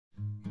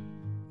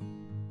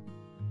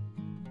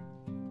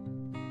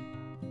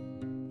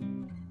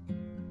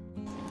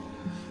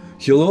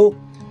Hello,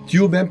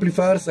 tube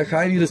amplifiers are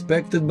highly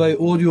respected by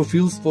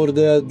audiophiles for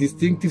their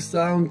distinctive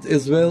sound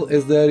as well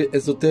as their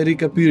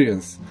esoteric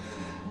appearance.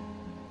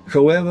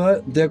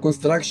 However, their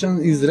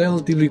construction is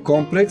relatively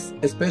complex,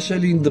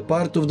 especially in the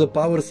part of the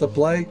power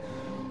supply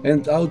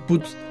and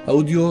output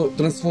audio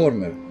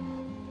transformer.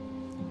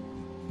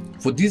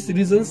 For these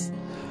reasons,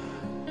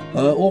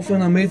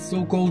 often are made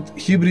so-called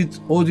hybrid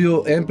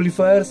audio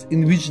amplifiers,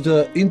 in which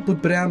the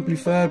input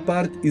preamplifier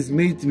part is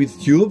made with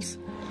tubes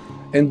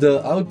and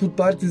the output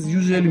part is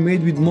usually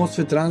made with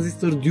MOSFET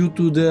transistor due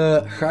to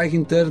the high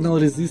internal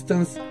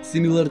resistance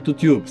similar to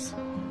tubes.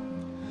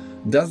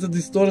 Thus the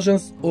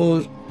distortions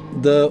of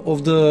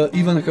the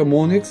even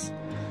harmonics,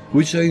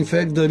 which are in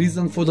fact the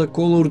reason for the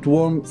colored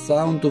warm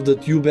sound of the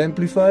tube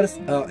amplifiers,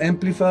 are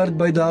amplified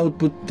by the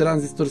output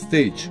transistor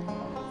stage.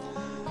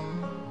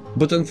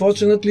 But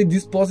unfortunately,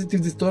 these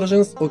positive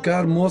distortions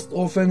occur most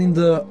often in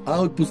the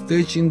output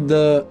stage in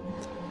the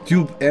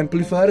tube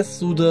amplifiers,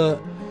 so the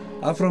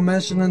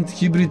aforementioned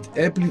hybrid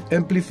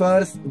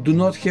amplifiers do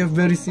not have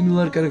very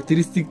similar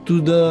characteristics to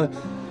the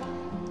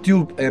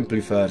tube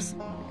amplifiers.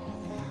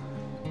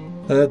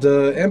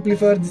 The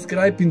amplifier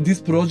described in this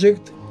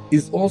project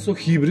is also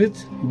hybrid,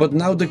 but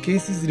now the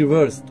case is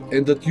reversed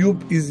and the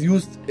tube is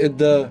used at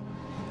the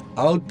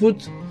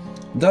output,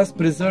 thus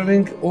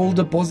preserving all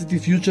the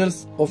positive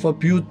features of a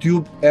pure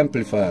tube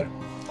amplifier.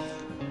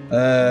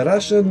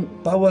 Russian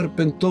power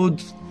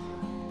pentode,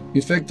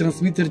 in fact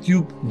transmitter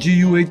tube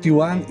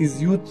GU81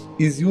 is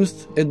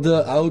used at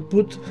the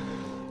output,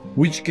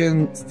 which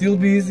can still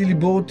be easily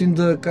bought in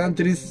the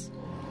countries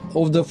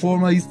of the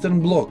former Eastern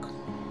Bloc.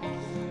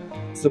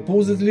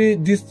 Supposedly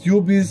this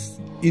tube is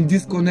in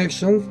this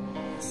connection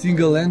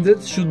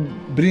single-ended, should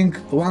bring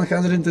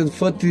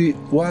 130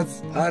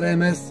 watts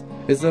RMS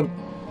as a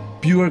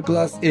pure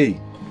class A.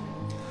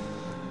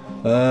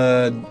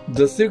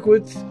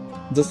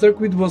 The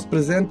circuit was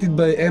presented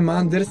by M.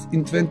 Anders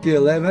in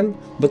 2011,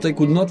 but I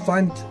could not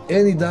find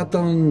any data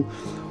on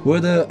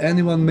whether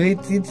anyone made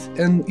it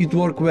and it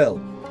worked well.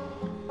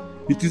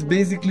 It is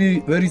basically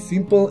very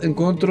simple and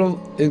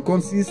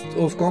consists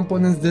of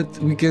components that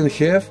we can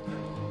have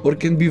or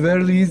can be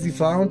very easily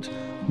found,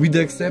 with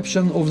the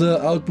exception of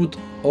the output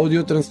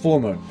audio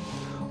transformer.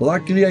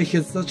 Luckily I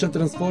had such a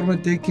transformer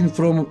taken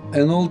from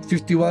an old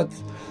 50 watt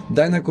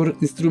Dynacore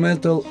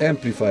instrumental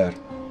amplifier.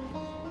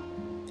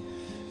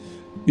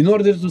 In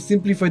order to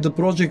simplify the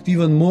project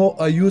even more,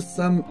 I used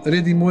some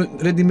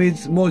ready-made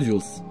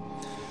modules.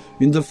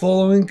 In the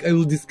following I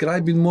will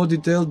describe in more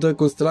detail the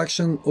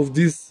construction of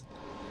this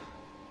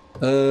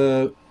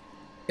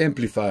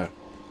amplifier.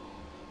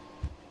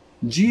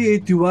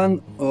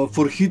 GU81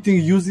 for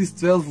heating uses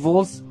 12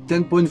 volts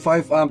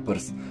 10.5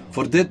 amperes.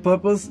 For that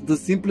purpose, the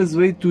simplest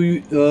way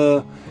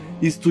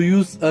is to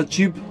use a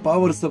cheap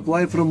power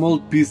supply from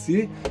old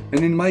PC,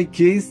 and in my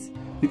case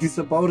it is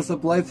a power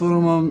supply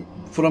from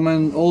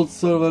an old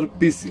server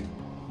PC.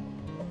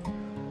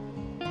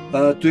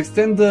 To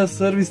extend the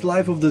service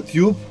life of the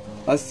tube,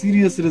 a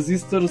series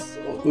resistor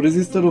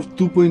of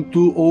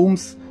 2.2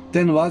 ohms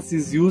 10 watts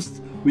is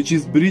used, which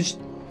is bridged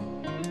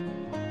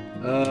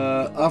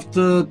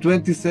after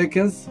 20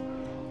 seconds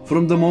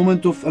from the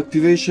moment of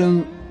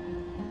activation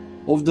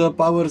of the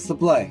power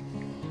supply.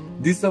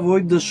 This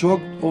avoids the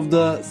shock of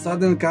the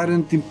sudden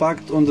current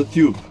impact on the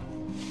tube.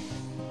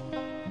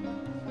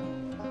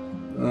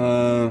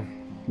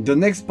 The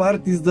next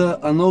part is the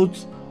anode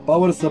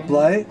power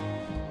supply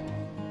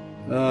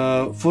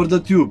for the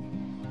tube.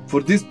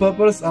 For this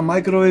purpose, a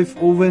microwave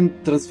oven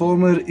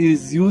transformer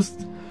is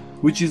used,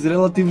 which is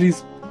relatively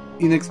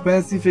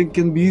inexpensive and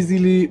can be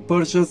easily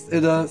purchased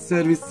at a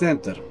service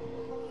center.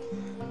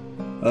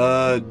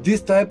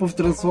 This type of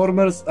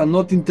transformers are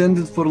not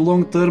intended for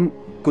long-term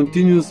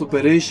continuous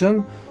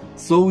operation,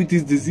 so it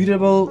is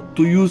desirable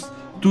to use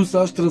two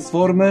such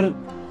transformers,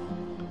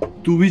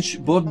 to which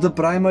both the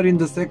primary and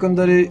the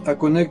secondary are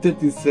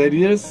connected in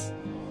series,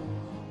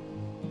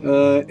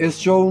 as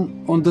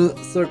shown on the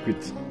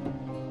circuit.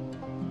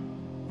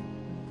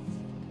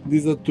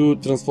 These are two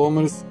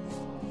transformers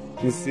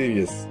in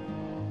series.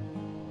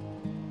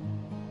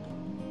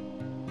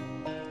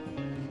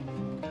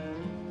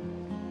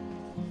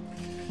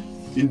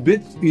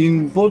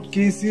 In both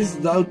cases,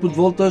 the output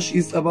voltage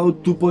is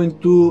about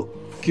 2.2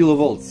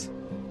 kilovolts.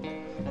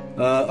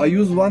 I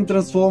use one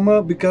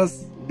transformer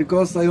because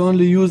I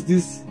only use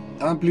this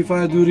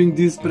amplifier during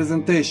this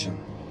presentation.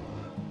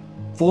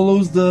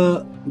 Follows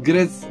the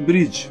Gratz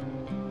bridge.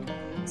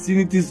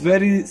 Since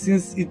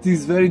it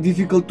is very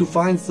difficult to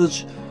find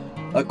such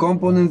a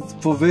component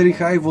for very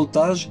high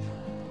voltage,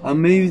 I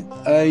made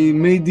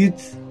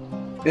it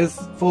as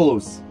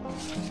follows.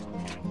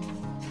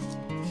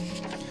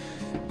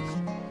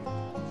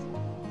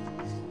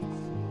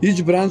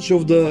 Each branch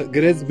of the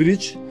Gratz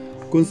bridge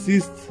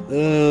consists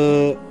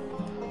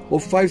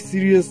of 5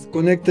 series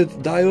connected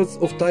diodes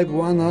of type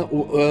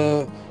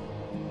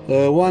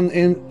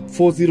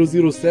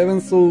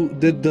 1N4007, so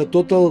that the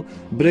total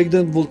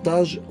breakdown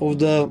voltage of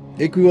the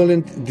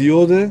equivalent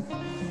diode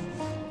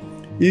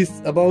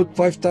is about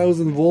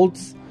 5000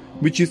 volts,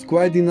 which is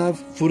quite enough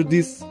for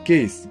this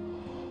case.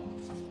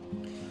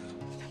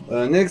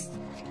 Next,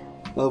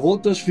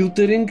 voltage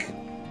filtering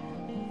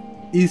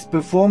is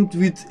performed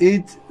with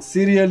 8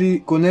 serially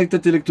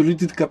connected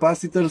electrolytic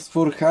capacitors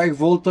for high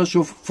voltage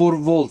of 4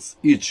 volts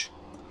each.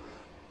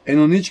 And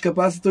on each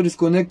capacitor is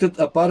connected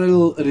a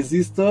parallel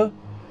resistor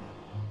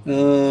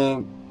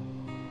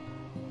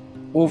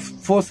of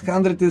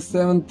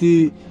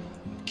 470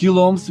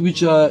 kilo ohms,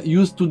 which are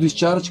used to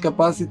discharge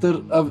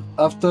capacitor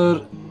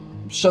after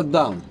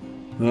shutdown.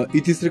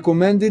 It is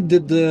recommended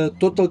that the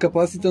total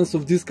capacitance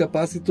of these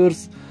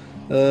capacitors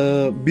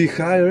be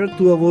higher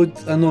to avoid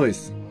a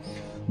noise.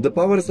 The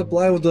power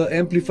supply of the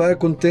amplifier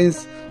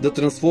contains the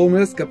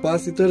transformers,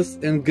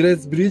 capacitors and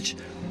grass bridge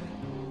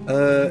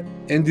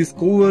and is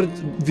covered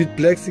with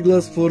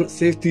plexiglass for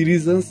safety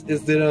reasons,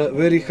 as there are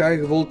very high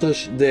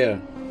voltage there.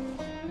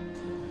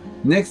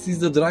 Next is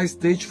the dry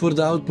stage for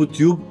the output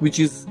tube, which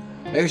is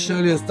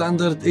actually a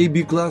standard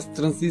AB class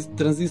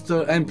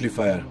transistor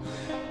amplifier.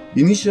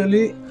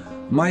 Initially,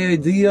 my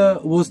idea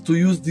was to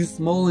use this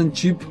small and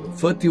cheap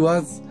 30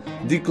 watts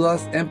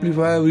D-class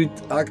amplifier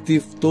with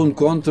active tone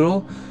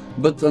control,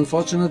 but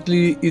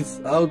unfortunately its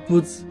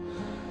outputs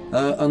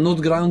are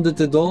not grounded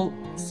at all,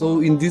 so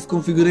in this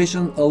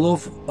configuration a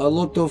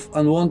lot of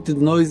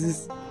unwanted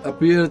noises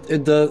appeared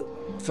at the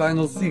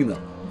final signal.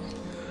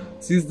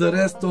 Since the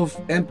rest of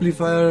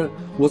amplifier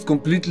was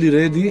completely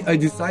ready, I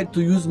decided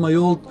to use my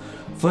old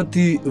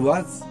 30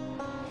 watts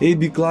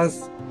AB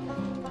class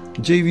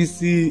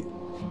JVC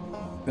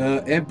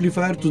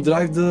amplifier to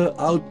drive the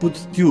output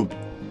tube.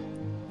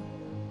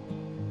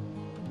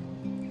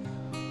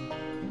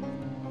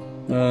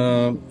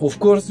 Of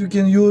course, you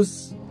can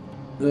use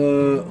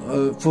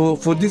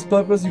for this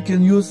purpose you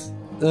can use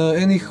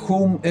any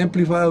home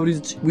amplifier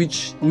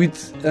which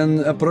with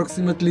an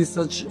approximately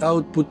such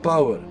output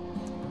power.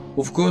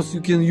 Of course,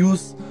 you can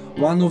use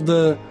one of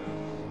the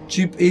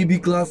cheap AB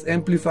class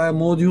amplifier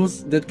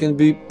modules that can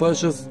be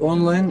purchased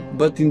online,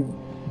 but in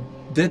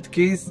that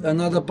case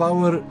another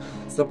power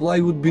supply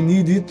would be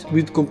needed,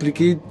 which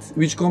complicates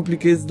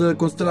the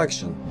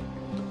construction.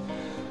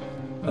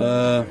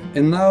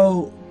 And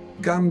now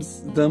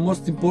comes the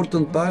most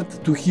important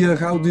part, to hear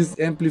how this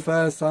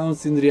amplifier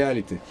sounds in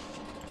reality.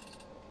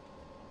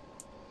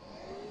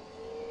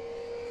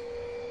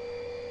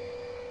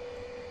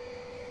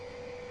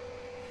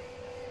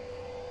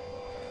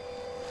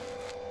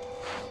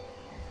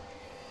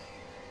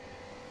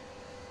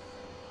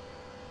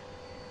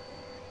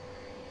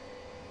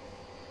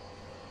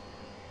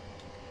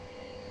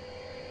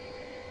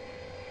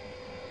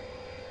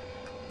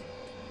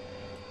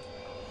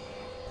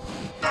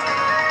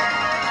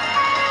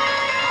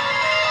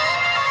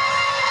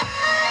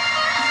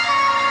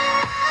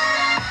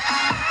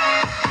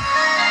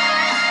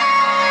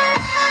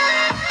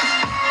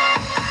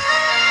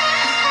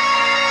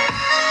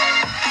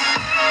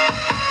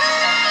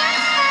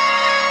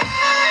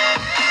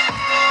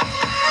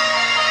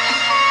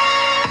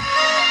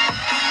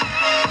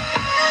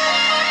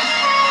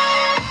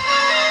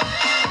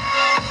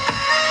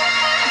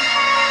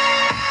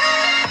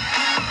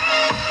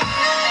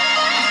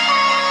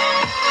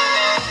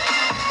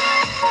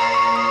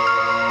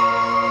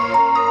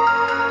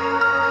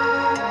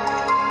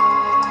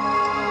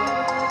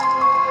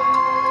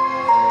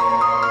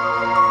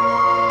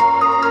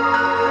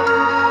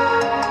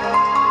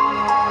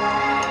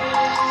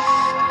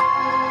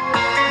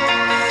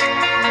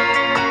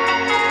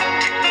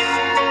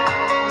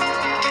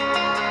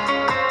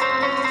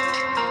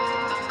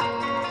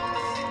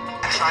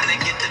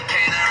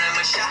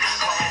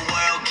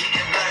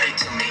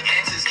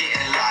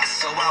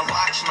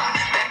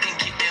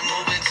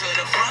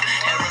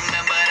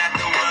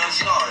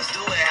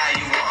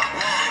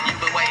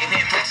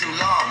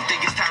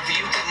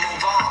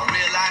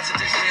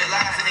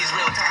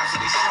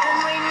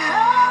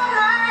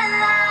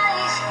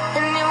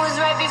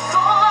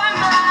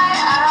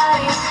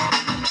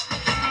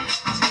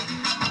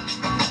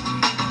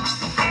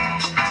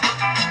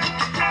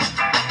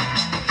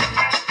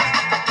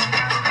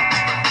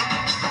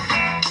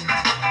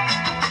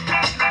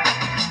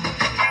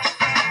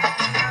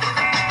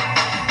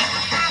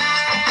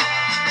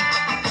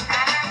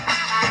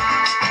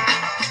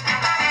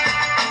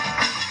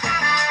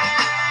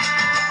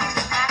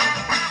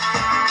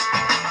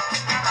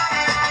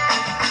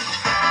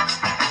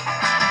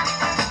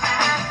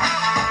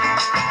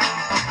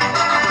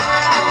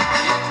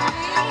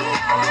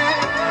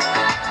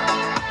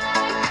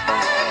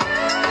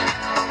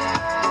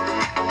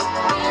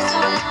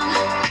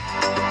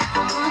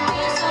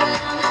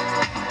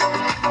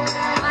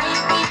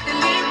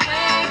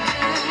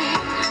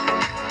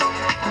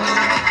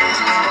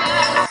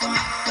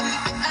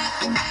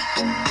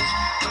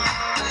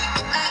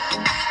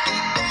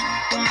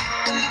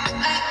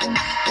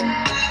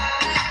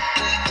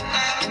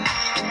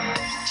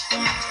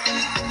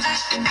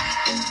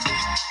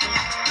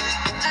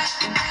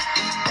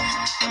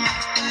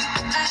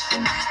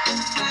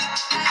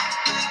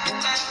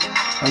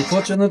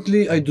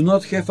 Unfortunately, I do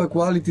not have a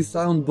quality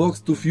sound box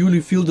to fully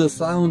feel the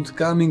sound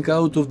coming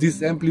out of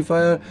this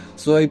amplifier,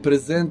 so I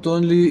present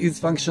only its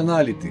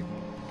functionality.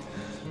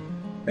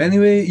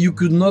 Anyway, you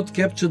could not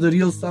capture the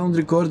real sound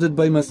recorded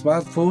by my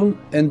smartphone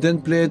and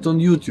then play it on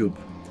YouTube.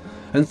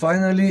 And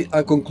finally,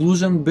 a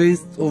conclusion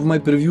based on my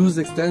previous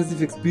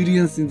extensive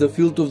experience in the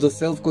field of the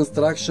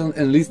self-construction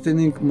and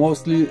listening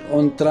mostly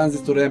on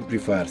transistor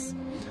amplifiers.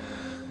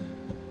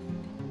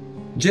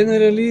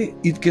 Generally,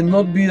 it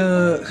cannot be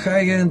a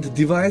high-end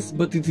device,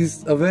 but it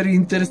is a very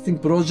interesting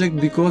project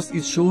because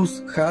it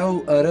shows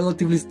how a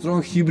relatively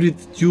strong hybrid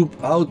tube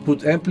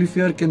output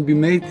amplifier can be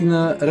made in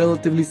a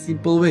relatively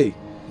simple way.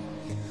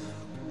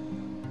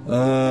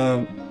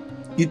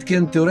 It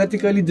can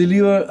theoretically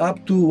deliver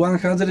up to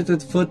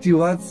 130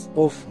 watts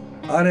of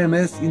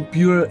RMS in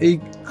pure A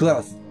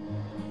class.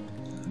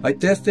 I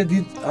tested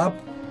it up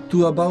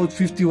to about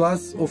 50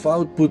 watts of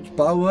output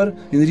power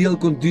in real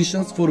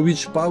conditions for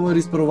which power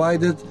is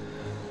provided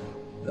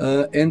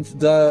and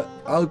the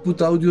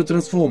output audio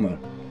transformer.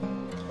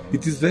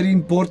 It is very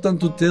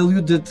important to tell you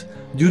that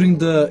during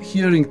the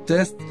hearing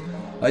test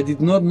I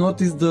did not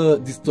notice the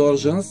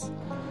distortions,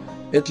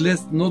 at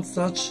least not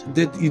such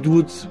that it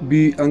would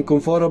be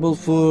uncomfortable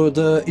for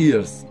the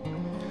ears.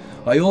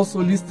 I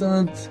also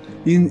listened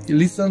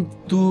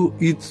to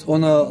it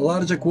on a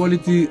larger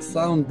quality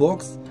sound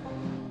box,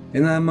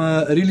 and I'm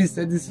really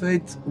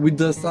satisfied with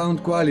the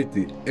sound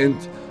quality, and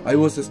I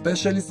was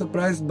especially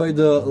surprised by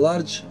the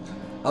large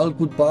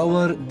output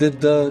power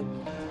that the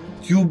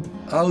tube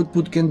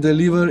output can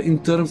deliver in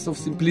terms of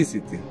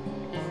simplicity.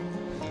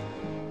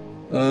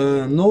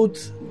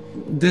 Note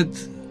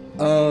that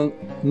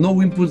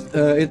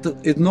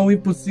at no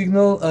input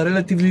signal a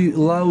relatively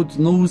loud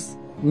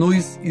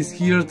noise is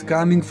heard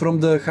coming from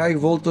the high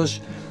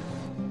voltage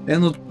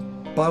anode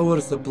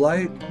power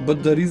supply,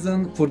 but the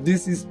reason for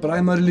this is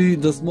primarily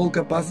the small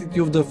capacity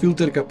of the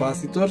filter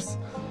capacitors,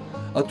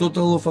 a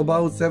total of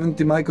about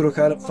 70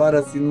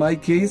 microfarads in my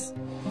case,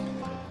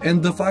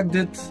 and the fact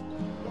that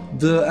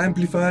the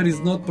amplifier is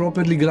not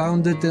properly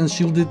grounded and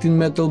shielded in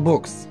metal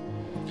box.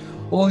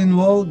 All in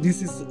all,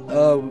 this is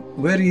a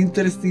very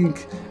interesting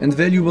and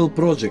valuable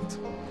project.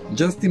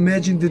 Just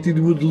imagine that it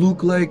would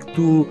look like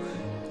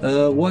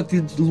what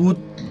it would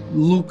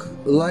look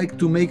like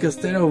to make a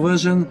stereo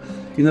version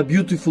in a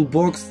beautiful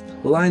box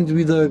lined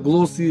with a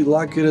glossy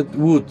lacquered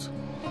wood.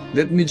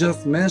 Let me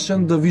just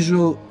mention the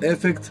visual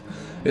effect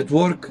at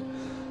work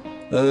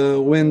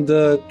when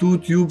the two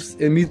tubes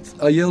emit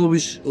a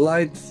yellowish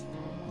light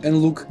and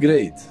look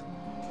great.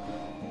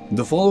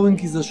 The following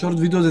is a short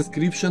video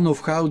description of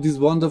how this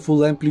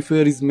wonderful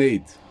amplifier is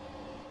made.